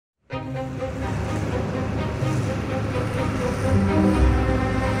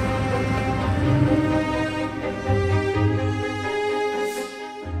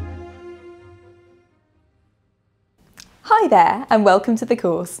Hi there and welcome to the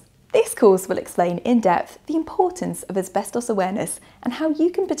course. This course will explain in depth the importance of asbestos awareness and how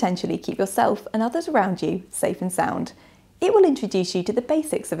you can potentially keep yourself and others around you safe and sound. It will introduce you to the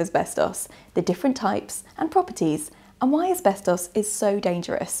basics of asbestos, the different types and properties, and why asbestos is so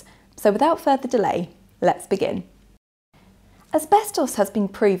dangerous. So without further delay, let's begin. Asbestos has been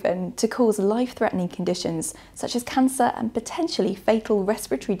proven to cause life-threatening conditions such as cancer and potentially fatal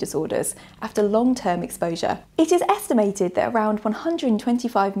respiratory disorders after long-term exposure. It is estimated that around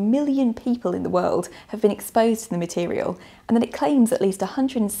 125 million people in the world have been exposed to the material, and that it claims at least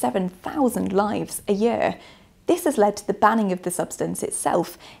 107,000 lives a year. This has led to the banning of the substance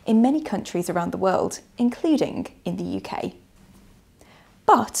itself in many countries around the world, including in the UK.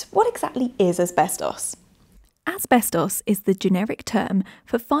 But what exactly is asbestos? Asbestos is the generic term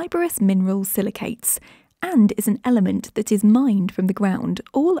for fibrous mineral silicates and is an element that is mined from the ground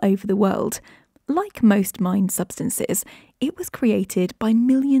all over the world. Like most mined substances, it was created by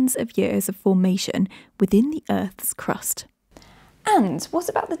millions of years of formation within the Earth's crust. And what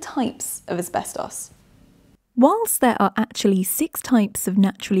about the types of asbestos? Whilst there are actually 6 types of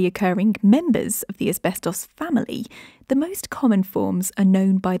naturally occurring members of the asbestos family, the most common forms are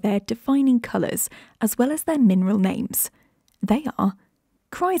known by their defining colours as well as their mineral names. They are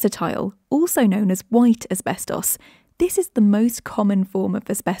chrysotile, also known as white asbestos. This is the most common form of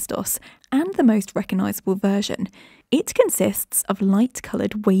asbestos and the most recognisable version. It consists of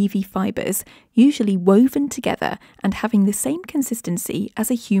light-coloured wavy fibres, usually woven together and having the same consistency as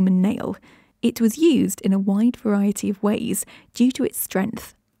a human nail. It was used in a wide variety of ways due to its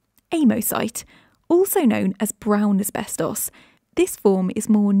strength. Amosite, also known as brown asbestos. This form is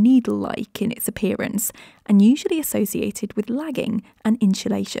more needle-like in its appearance and usually associated with lagging and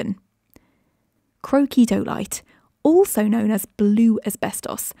insulation. Crocidolite, also known as blue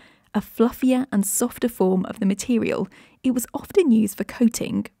asbestos, a fluffier and softer form of the material. It was often used for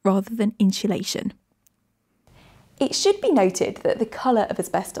coating rather than insulation. It should be noted that the colour of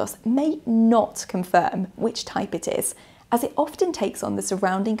asbestos may not confirm which type it is, as it often takes on the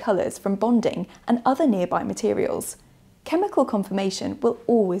surrounding colours from bonding and other nearby materials. Chemical confirmation will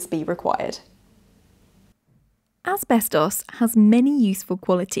always be required. Asbestos has many useful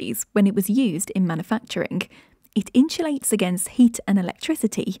qualities when it was used in manufacturing. It insulates against heat and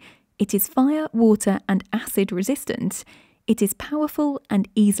electricity. It is fire, water and acid resistant. It is powerful and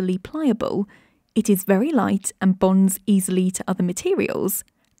easily pliable. It is very light and bonds easily to other materials,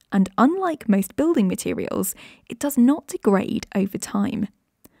 and unlike most building materials, it does not degrade over time.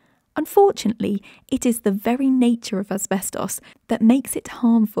 Unfortunately, it is the very nature of asbestos that makes it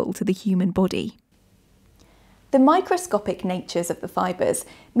harmful to the human body. The microscopic natures of the fibres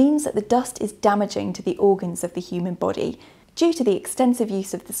means that the dust is damaging to the organs of the human body. Due to the extensive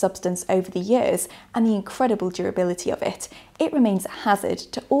use of the substance over the years and the incredible durability of it, it remains a hazard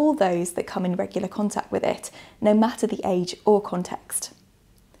to all those that come in regular contact with it, no matter the age or context.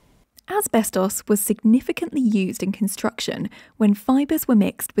 Asbestos was significantly used in construction when fibres were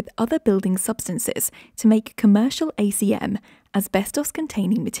mixed with other building substances to make commercial ACM,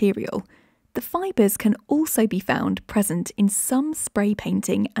 asbestos-containing material. The fibres can also be found present in some spray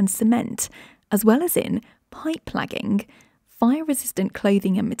painting and cement, as well as in pipe lagging, fire-resistant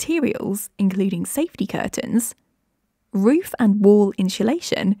clothing and materials, including safety curtains, roof and wall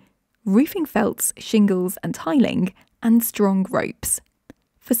insulation, roofing felts, shingles and tiling, and strong ropes.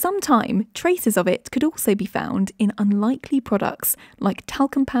 For some time, traces of it could also be found in unlikely products like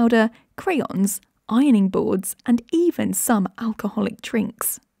talcum powder, crayons, ironing boards, and even some alcoholic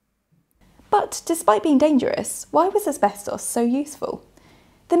drinks. But despite being dangerous, why was asbestos so useful?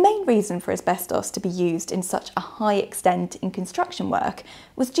 The main reason for asbestos to be used in such a high extent in construction work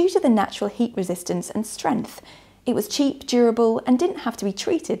was due to the natural heat resistance and strength. It was cheap, durable, and didn't have to be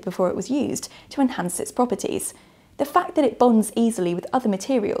treated before it was used to enhance its properties. The fact that it bonds easily with other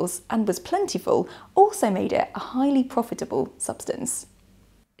materials and was plentiful also made it a highly profitable substance.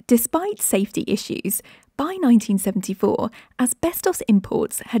 Despite safety issues, by 1974, asbestos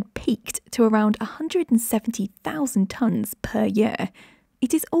imports had peaked to around 170,000 tonnes per year.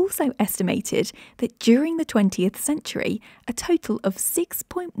 It is also estimated that during the 20th century, a total of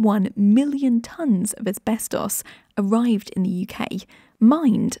 6.1 million tonnes of asbestos arrived in the UK,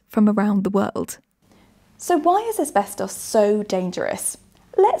 mined from around the world. So why is asbestos so dangerous?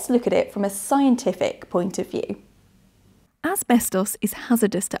 Let's look at it from a scientific point of view. Asbestos is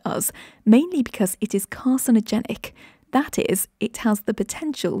hazardous to us mainly because it is carcinogenic. That is, it has the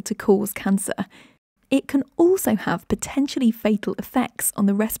potential to cause cancer. It can also have potentially fatal effects on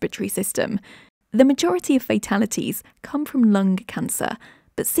the respiratory system. The majority of fatalities come from lung cancer,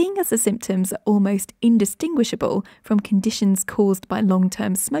 but seeing as the symptoms are almost indistinguishable from conditions caused by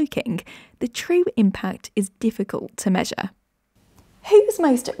long-term smoking, the true impact is difficult to measure. Who's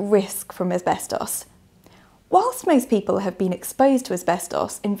most at risk from asbestos? Whilst most people have been exposed to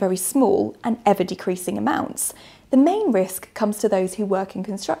asbestos in very small and ever-decreasing amounts, the main risk comes to those who work in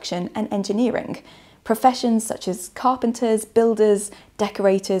construction and engineering. Professions such as carpenters, builders,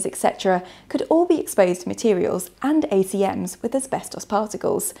 decorators, etc. could all be exposed to materials and ACMs with asbestos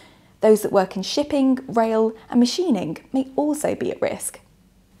particles. Those that work in shipping, rail and machining may also be at risk.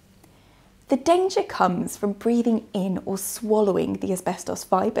 The danger comes from breathing in or swallowing the asbestos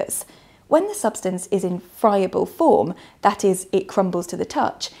fibres. When the substance is in friable form, that is, it crumbles to the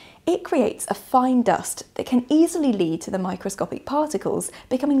touch, it creates a fine dust that can easily lead to the microscopic particles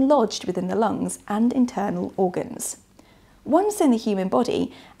becoming lodged within the lungs and internal organs. Once in the human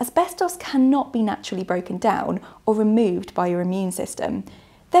body, asbestos cannot be naturally broken down or removed by your immune system.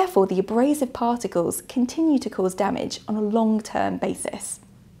 Therefore, the abrasive particles continue to cause damage on a long-term basis.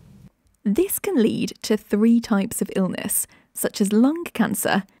 This can lead to 3 types of illness, such as lung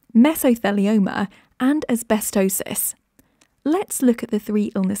cancer, mesothelioma, and asbestosis. Let's look at the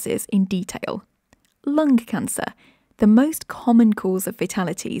 3 illnesses in detail. Lung cancer, the most common cause of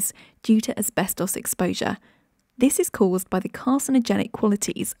fatalities due to asbestos exposure. This is caused by the carcinogenic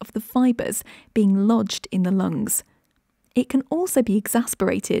qualities of the fibres being lodged in the lungs. It can also be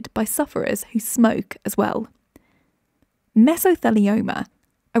exacerbated by sufferers who smoke as well. Mesothelioma,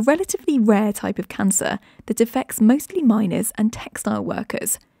 a relatively rare type of cancer that affects mostly miners and textile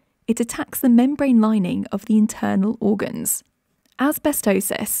workers. It attacks the membrane lining of the internal organs.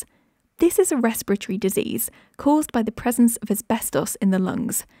 Asbestosis. This is a respiratory disease caused by the presence of asbestos in the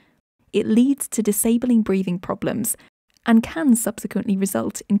lungs. It leads to disabling breathing problems and can subsequently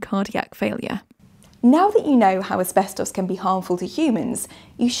result in cardiac failure. Now that you know how asbestos can be harmful to humans,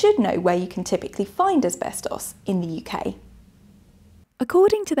 you should know where you can typically find asbestos in the UK.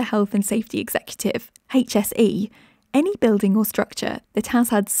 According to the Health and Safety Executive, HSE, any building or structure that has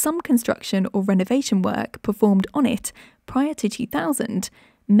had some construction or renovation work performed on it prior to 2000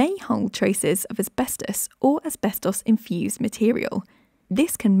 may hold traces of asbestos or asbestos-infused material.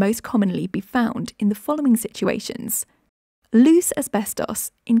 This can most commonly be found in the following situations. Loose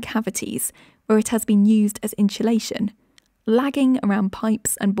asbestos in cavities where it has been used as insulation, lagging around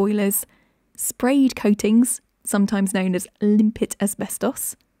pipes and boilers, sprayed coatings, sometimes known as limpet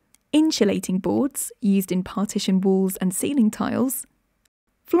asbestos, insulating boards used in partition walls and ceiling tiles,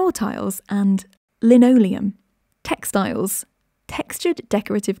 floor tiles and linoleum, textiles, textured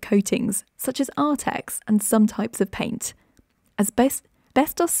decorative coatings such as Artex and some types of paint,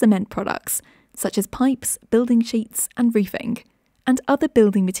 asbestos cement products such as pipes, building sheets and roofing, and other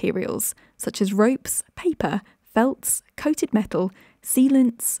building materials such as ropes, paper, felts, coated metal,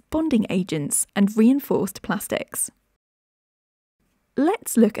 sealants, bonding agents, and reinforced plastics.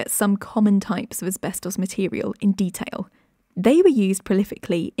 Let's look at some common types of asbestos material in detail. They were used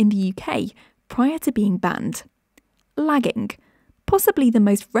prolifically in the UK prior to being banned. Lagging, possibly the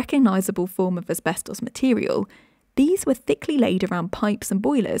most recognisable form of asbestos material, these were thickly laid around pipes and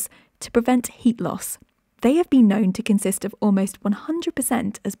boilers to prevent heat loss. They have been known to consist of almost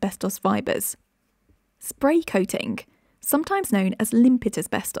 100% asbestos fibres. Spray coating, sometimes known as limpet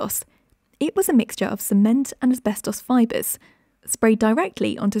asbestos. It was a mixture of cement and asbestos fibres, sprayed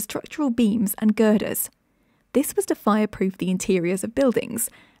directly onto structural beams and girders. This was to fireproof the interiors of buildings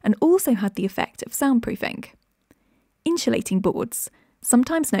and also had the effect of soundproofing. Insulating boards,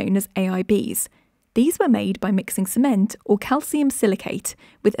 sometimes known as AIBs. These were made by mixing cement or calcium silicate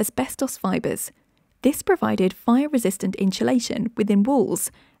with asbestos fibres. This provided fire-resistant insulation within walls,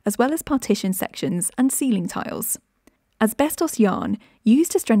 as well as partition sections and ceiling tiles. Asbestos yarn,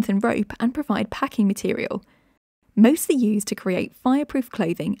 used to strengthen rope and provide packing material. Mostly used to create fireproof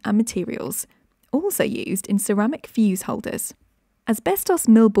clothing and materials. Also used in ceramic fuse holders. Asbestos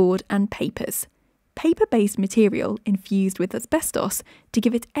millboard and papers. Paper-based material infused with asbestos to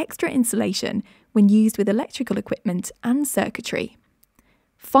give it extra insulation when used with electrical equipment and circuitry.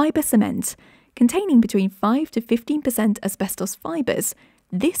 Fibre cement, containing between 5 to 15% asbestos fibres.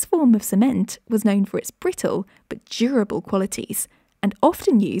 This form of cement was known for its brittle but durable qualities and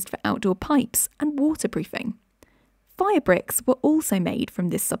often used for outdoor pipes and waterproofing. Fire bricks were also made from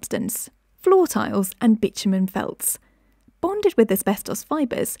this substance. Floor tiles and bitumen felts. Bonded with asbestos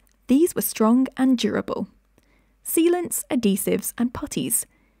fibres, these were strong and durable. Sealants, adhesives and putties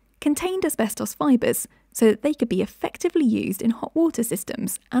contained asbestos fibres so that they could be effectively used in hot water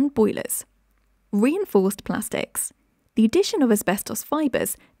systems and boilers. Reinforced plastics. The addition of asbestos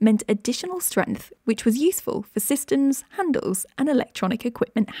fibres meant additional strength, which was useful for systems, handles, and electronic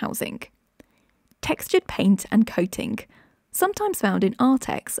equipment housing. Textured paint and coating, sometimes found in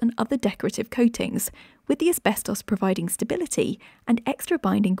Artex and other decorative coatings, with the asbestos providing stability and extra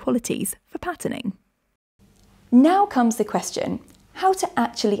binding qualities for patterning. Now comes the question, how to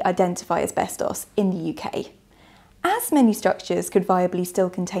actually identify asbestos in the UK. As many structures could viably still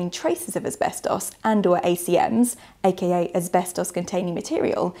contain traces of asbestos and/or ACMs, aka asbestos-containing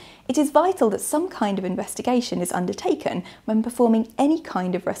material, it is vital that some kind of investigation is undertaken when performing any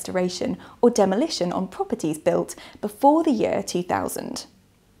kind of restoration or demolition on properties built before the year 2000.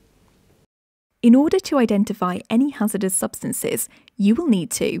 In order to identify any hazardous substances, you will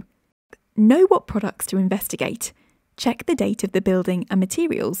need to know what products to investigate, check the date of the building and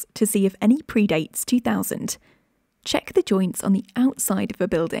materials to see if any predates 2000, check the joints on the outside of a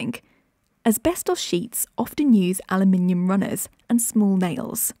building. Asbestos sheets often use aluminium runners and small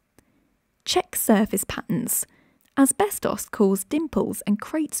nails. Check surface patterns. Asbestos causes dimples and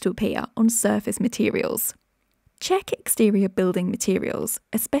crates to appear on surface materials. Check exterior building materials,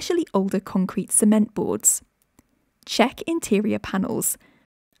 especially older concrete cement boards. Check interior panels.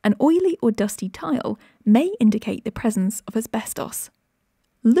 An oily or dusty tile may indicate the presence of asbestos.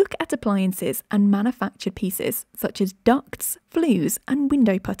 Look at appliances and manufactured pieces such as ducts, flues, and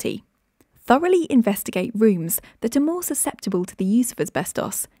window putty. Thoroughly investigate rooms that are more susceptible to the use of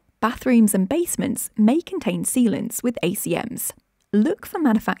asbestos. Bathrooms and basements may contain sealants with ACMs. Look for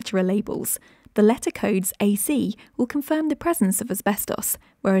manufacturer labels. The letter codes AC will confirm the presence of asbestos,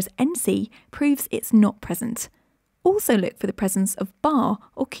 whereas NC proves it's not present. Also look for the presence of bar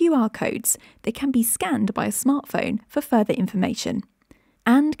or QR codes that can be scanned by a smartphone for further information.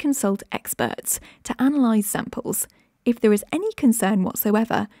 And consult experts to analyse samples. If there is any concern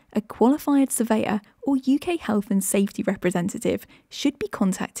whatsoever, a qualified surveyor or UK Health and Safety representative should be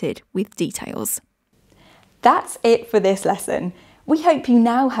contacted with details. That's it for this lesson. We hope you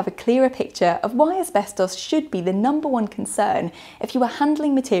now have a clearer picture of why asbestos should be the #1 concern if you are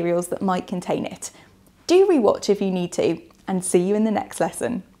handling materials that might contain it. Do rewatch if you need to, and see you in the next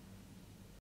lesson.